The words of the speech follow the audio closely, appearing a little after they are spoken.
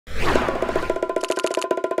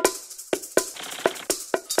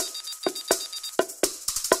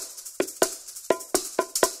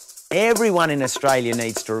Everyone in Australia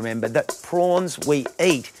needs to remember that prawns we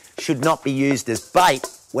eat should not be used as bait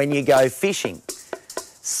when you go fishing.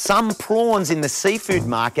 Some prawns in the seafood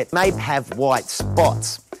market may have white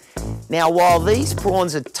spots. Now, while these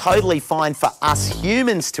prawns are totally fine for us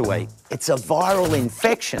humans to eat, it's a viral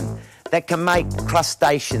infection that can make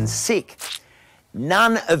crustaceans sick.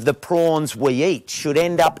 None of the prawns we eat should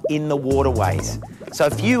end up in the waterways. So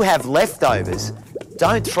if you have leftovers,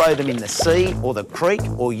 don't throw them in the sea or the creek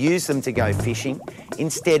or use them to go fishing.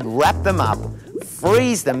 Instead, wrap them up,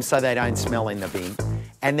 freeze them so they don't smell in the bin,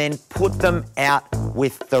 and then put them out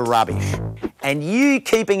with the rubbish. And you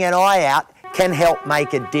keeping an eye out can help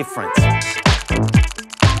make a difference.